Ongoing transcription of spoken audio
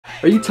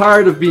Are you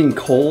tired of being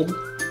cold?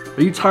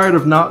 Are you tired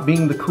of not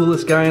being the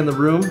coolest guy in the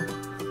room?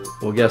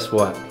 Well, guess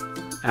what?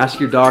 Ask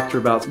your doctor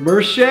about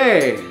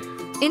Merche.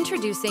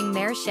 Introducing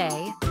Merche,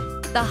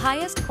 the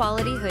highest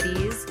quality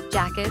hoodies,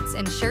 jackets,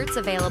 and shirts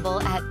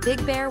available at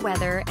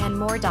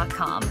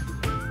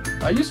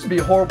BigBearWeatherAndMore.com. I used to be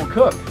a horrible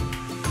cook.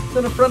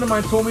 Then a friend of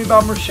mine told me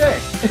about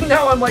Merche, and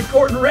now I'm like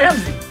Gordon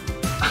Ramsay.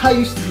 I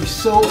used to be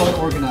so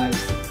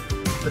unorganized,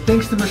 but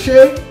thanks to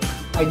Merche,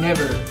 I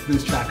never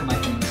lose track of my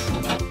things.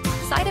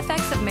 Side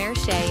effects of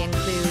Merche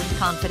include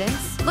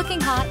confidence, looking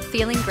hot,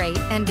 feeling great,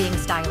 and being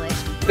stylish.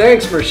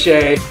 Thanks,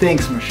 Merche.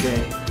 Thanks,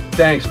 Merche.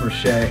 Thanks,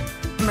 Merche.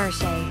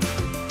 Merche.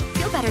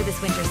 Feel better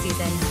this winter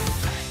season.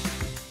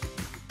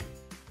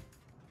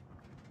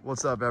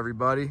 What's up,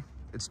 everybody?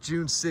 It's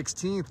June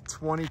 16th,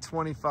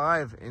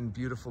 2025 in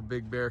beautiful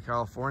Big Bear,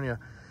 California.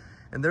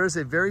 And there is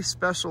a very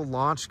special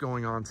launch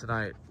going on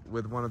tonight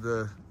with one of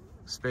the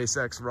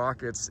SpaceX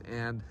rockets.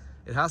 And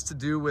it has to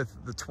do with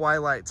the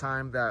twilight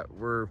time that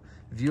we're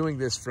viewing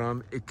this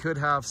from. It could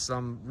have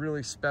some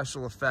really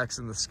special effects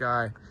in the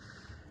sky.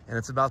 And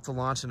it's about to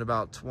launch in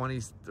about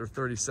 20 or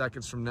 30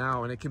 seconds from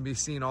now. And it can be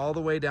seen all the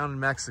way down in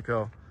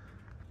Mexico.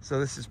 So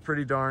this is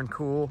pretty darn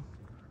cool.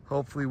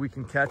 Hopefully we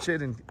can catch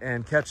it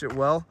and catch it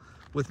well.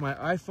 With my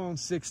iPhone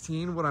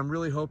 16, what I'm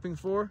really hoping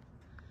for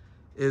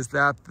is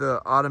that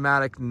the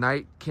automatic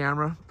night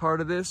camera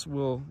part of this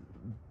will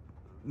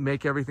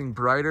make everything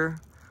brighter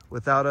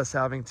without us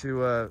having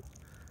to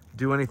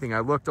do anything.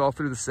 I looked all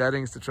through the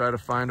settings to try to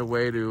find a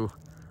way to,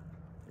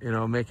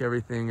 make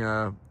everything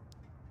a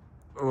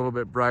little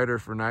bit brighter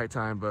for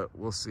nighttime, but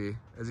we'll see.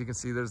 As you can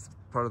see, there's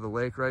part of the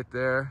lake right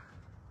there.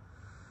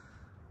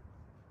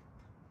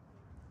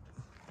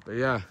 But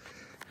yeah,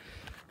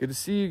 good to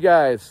see you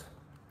guys.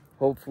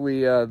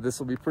 Hopefully this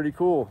will be pretty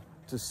cool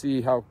to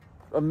see how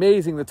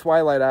amazing the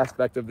twilight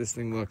aspect of this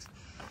thing looks.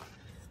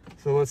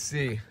 So let's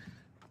see.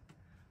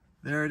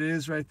 There it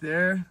is right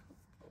there.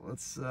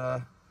 Let's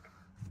hang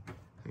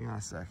on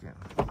a second.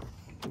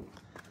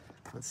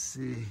 Let's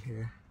see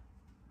here.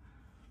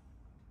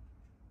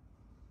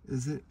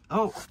 Is it?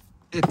 Oh,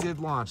 it did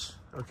launch.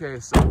 Okay,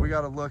 so we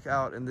got to look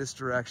out in this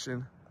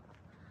direction,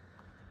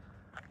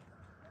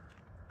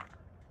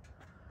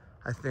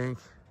 I think.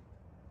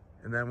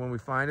 And then when we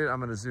find it, I'm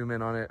going to zoom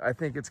in on it. I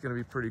think it's going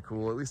to be pretty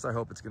cool. At least I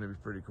hope it's going to be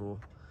pretty cool.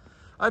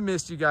 I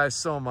missed you guys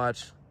so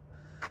much.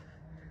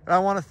 And I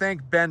want to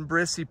thank Ben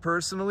Brissy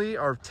personally,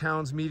 our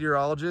town's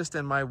meteorologist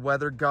and my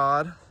weather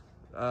god.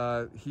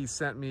 He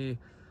sent me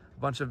a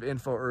bunch of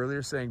info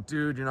earlier saying,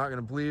 dude, you're not going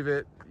to believe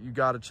it. You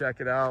got to check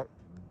it out.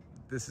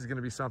 This is going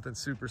to be something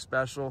super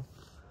special.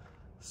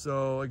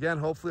 So again,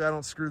 hopefully I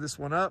don't screw this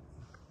one up.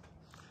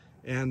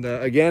 And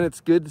again, it's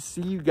good to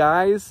see you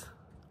guys.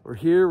 We're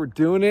here, we're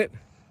doing it.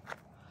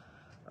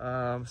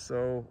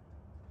 So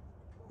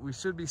we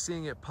should be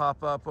seeing it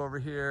pop up over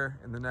here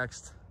in the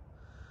next,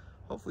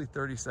 hopefully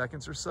 30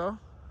 seconds or so.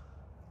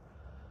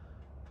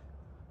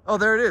 Oh,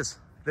 there it is.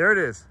 There it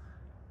is.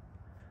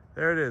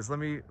 There it is. Let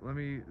me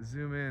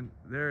zoom in.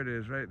 There it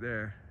is right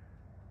there.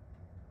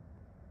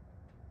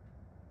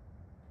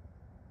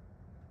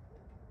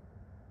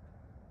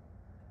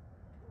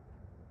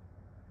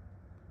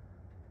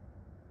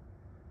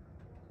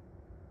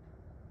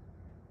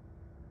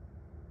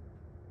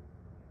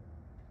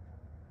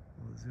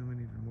 Zoom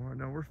in even more.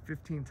 No, we're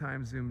 15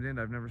 times zoomed in.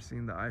 I've never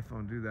seen the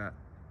iPhone do that.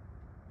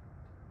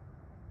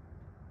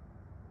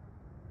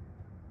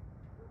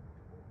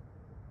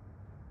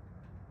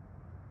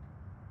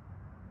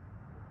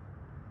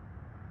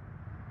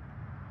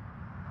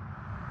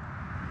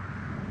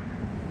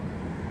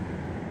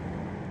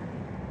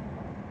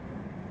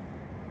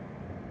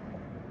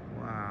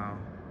 Wow.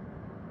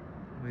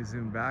 Let me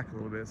zoom back a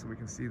little bit so we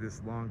can see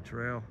this long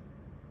trail.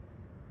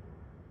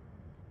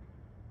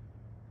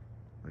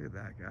 Look at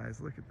that,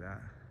 guys. Look at that.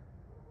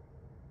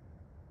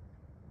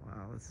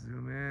 Wow, let's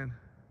zoom in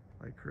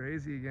like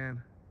crazy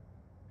again.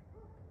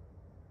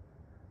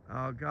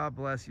 Oh, God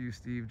bless you,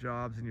 Steve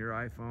Jobs, and your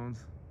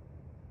iPhones.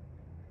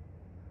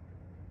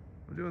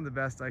 I'm doing the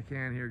best I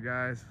can here,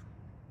 guys.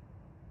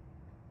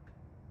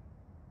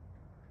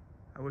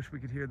 I wish we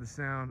could hear the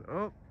sound.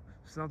 Oh,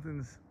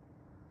 something's...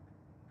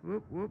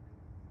 Whoop, whoop.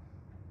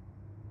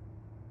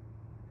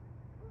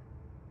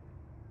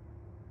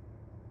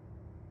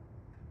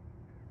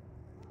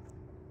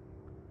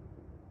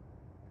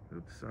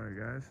 Oops, sorry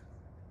guys.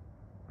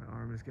 My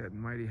arm is getting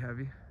mighty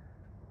heavy.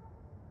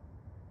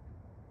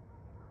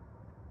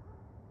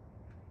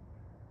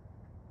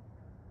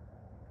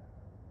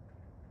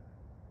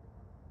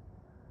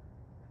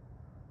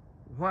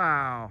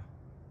 Wow.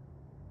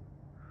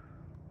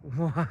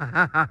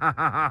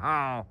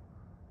 Wow.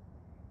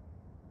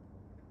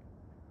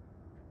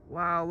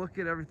 Wow, look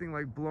at everything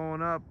like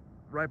blowing up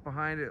right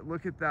behind it.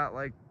 Look at that,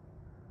 like,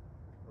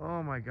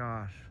 oh my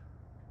gosh.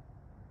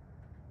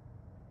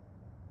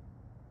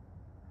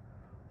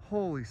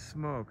 Holy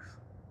smokes.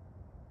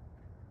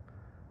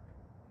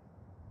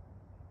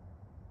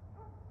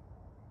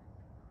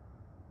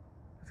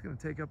 It's gonna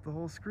take up the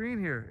whole screen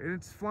here. And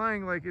it's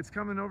flying like it's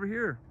coming over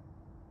here.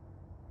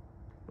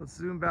 Let's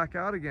zoom back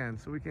out again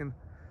so we can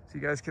So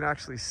you guys can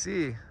actually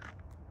see,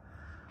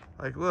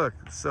 like, look,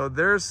 so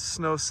there's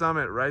Snow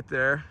Summit right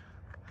there.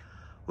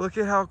 Look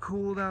at how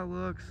cool that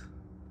looks.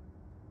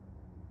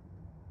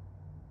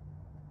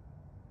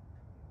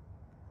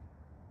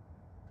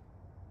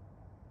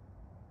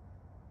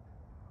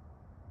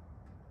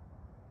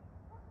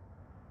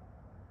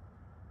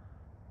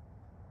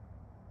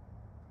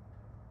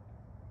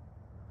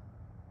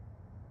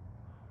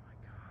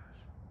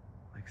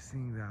 Like,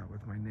 seeing that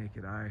with my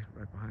naked eye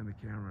right behind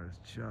the camera is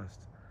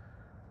just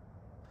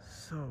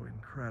so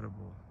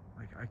incredible.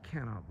 Like, I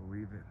cannot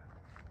believe it.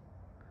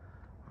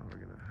 Oh, we're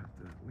gonna have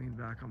to lean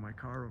back on my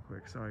car real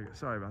quick.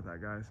 Sorry about that,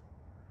 guys.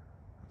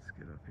 Let's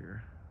get up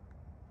here.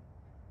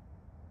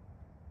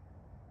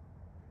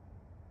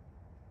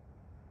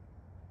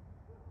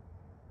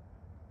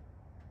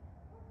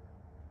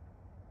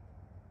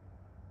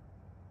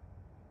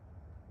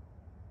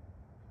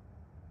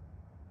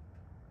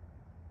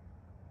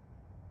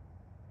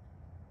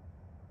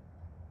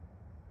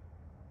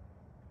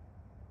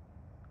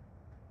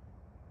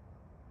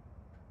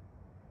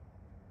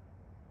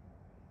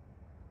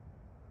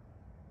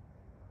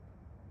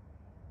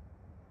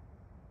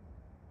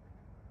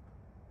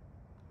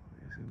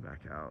 Zoom back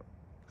out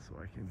so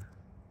I can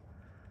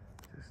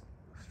just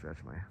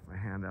stretch my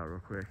hand out real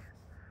quick.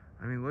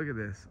 I mean, look at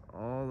this,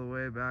 all the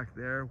way back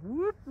there.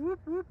 Whoop, whoop,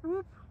 whoop,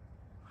 whoop.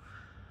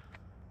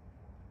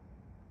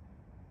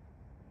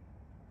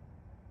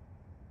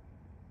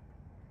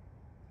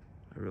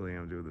 I really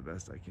am doing the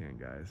best I can,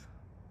 guys.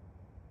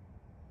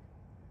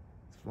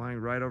 It's flying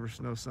right over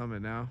Snow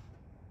Summit now.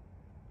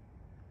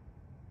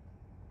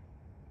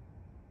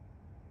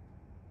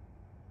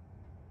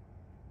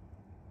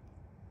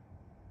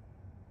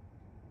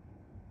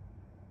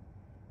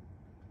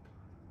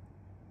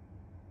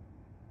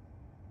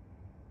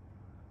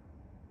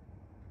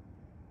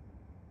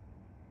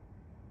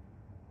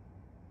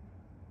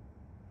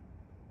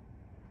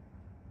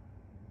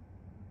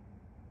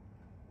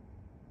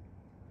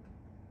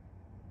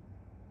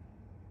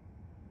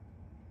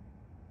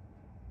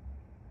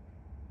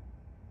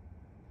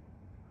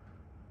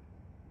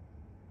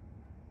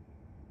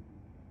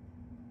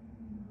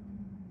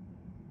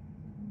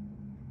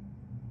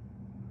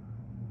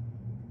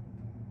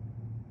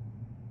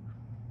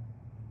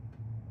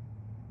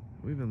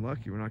 We've been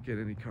lucky we're not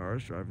getting any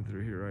cars driving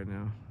through here right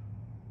now.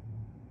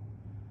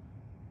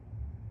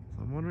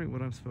 So I'm wondering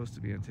what I'm supposed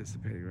to be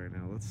anticipating right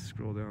now. Let's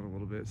scroll down a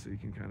little bit so you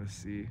can kind of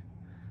see.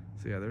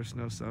 So yeah, there's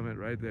Snow Summit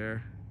right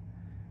there.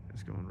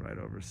 It's going right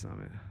over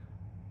Summit.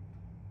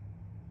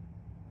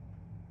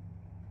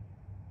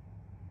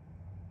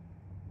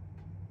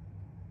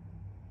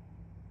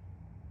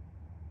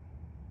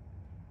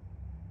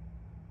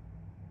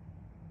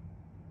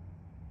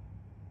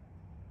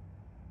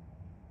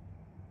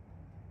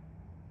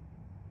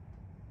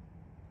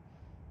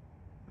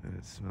 And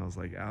it smells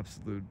like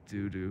absolute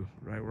doo-doo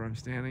right where I'm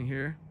standing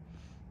here.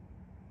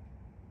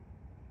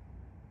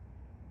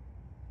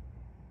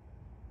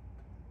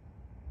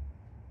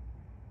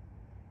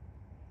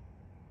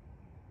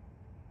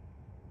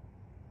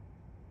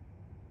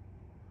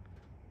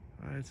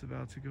 All right, it's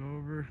about to go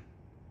over.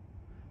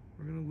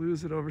 We're gonna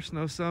lose it over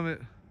Snow Summit.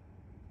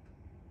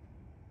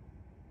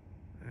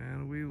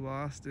 And we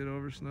lost it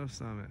over Snow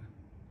Summit.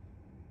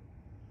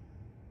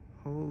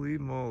 Holy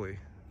moly.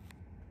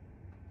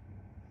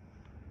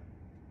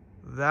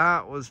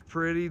 That was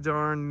pretty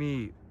darn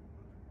neat.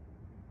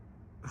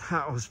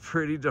 That was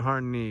pretty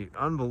darn neat.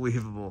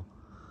 Unbelievable.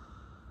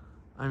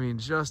 I mean,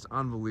 just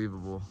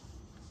unbelievable.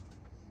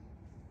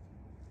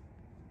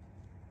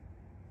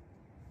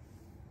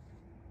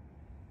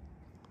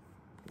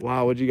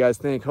 Wow, what'd you guys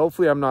think?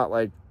 Hopefully I'm not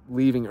like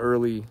leaving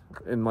early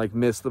and like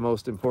miss the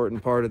most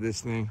important part of this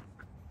thing.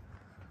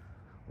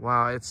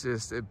 Wow, it's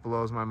just, it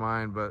blows my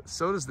mind. But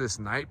so does this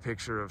night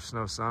picture of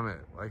Snow Summit.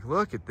 Like,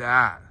 look at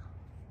that.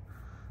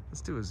 Let's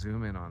do a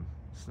zoom in on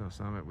Snow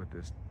Summit with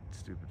this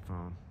stupid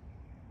phone.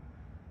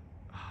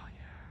 Oh,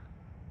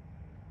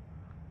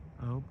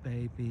 yeah. Oh,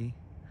 baby.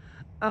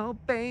 Oh,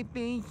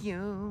 baby,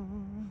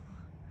 you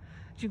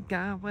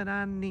got what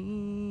I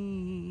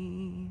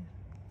need.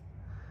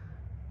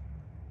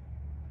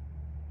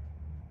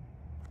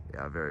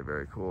 Yeah, very,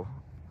 very cool.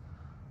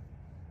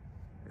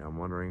 Yeah, I'm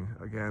wondering,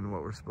 again,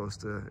 what we're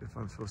supposed to, if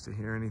I'm supposed to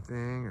hear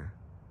anything, or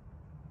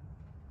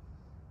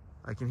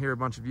I can hear a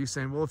bunch of you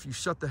saying, well, if you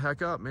shut the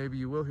heck up, maybe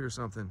you will hear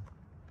something.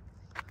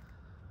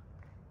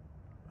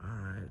 All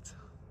right.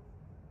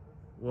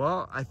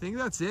 Well, I think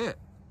that's it.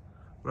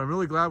 But I'm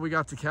really glad we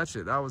got to catch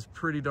it. That was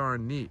pretty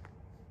darn neat.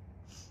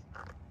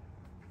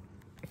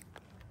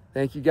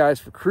 Thank you guys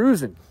for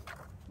cruising.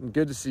 And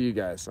good to see you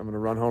guys. I'm going to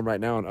run home right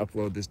now and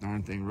upload this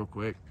darn thing real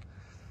quick.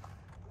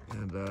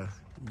 And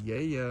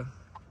yeah.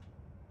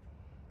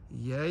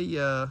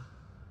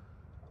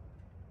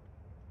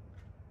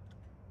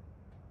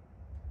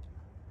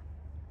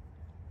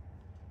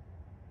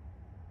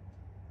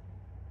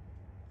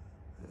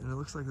 And it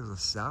looks like there's a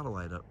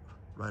satellite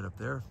right up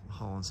there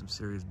hauling some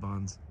serious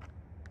buns.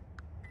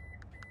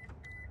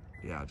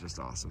 Yeah, just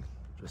awesome.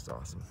 Just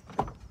awesome.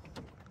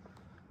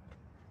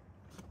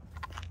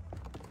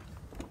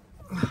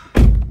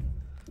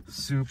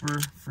 Super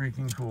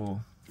freaking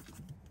cool.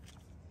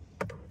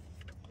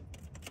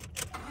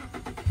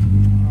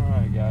 All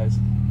right, guys.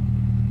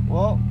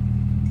 Well,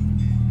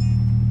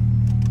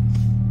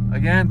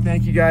 again,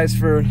 thank you guys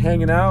for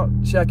hanging out,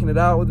 checking it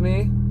out with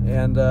me,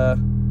 and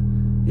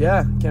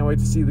yeah, can't wait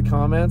to see the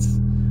comments.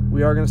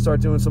 We are going to start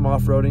doing some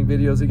off-roading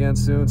videos again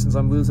soon since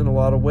I'm losing a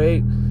lot of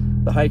weight.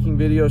 The hiking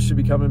videos should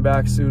be coming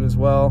back soon as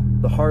well.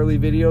 The Harley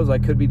videos, I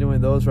could be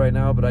doing those right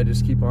now, but I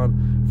just keep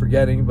on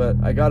forgetting. But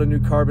I got a new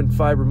carbon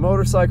fiber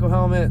motorcycle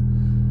helmet.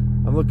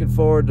 I'm looking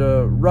forward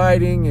to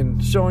riding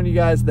and showing you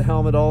guys the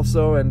helmet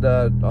also, and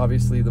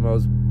obviously the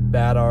most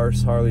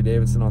badass Harley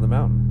Davidson on the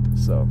mountain.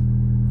 So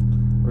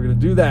we're gonna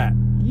do that.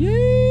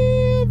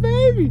 Yeah,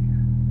 baby.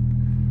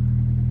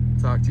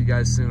 Talk to you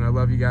guys soon. I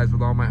love you guys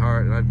with all my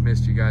heart, and I've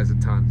missed you guys a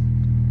ton.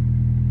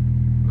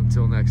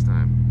 Until next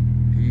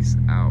time, peace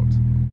out.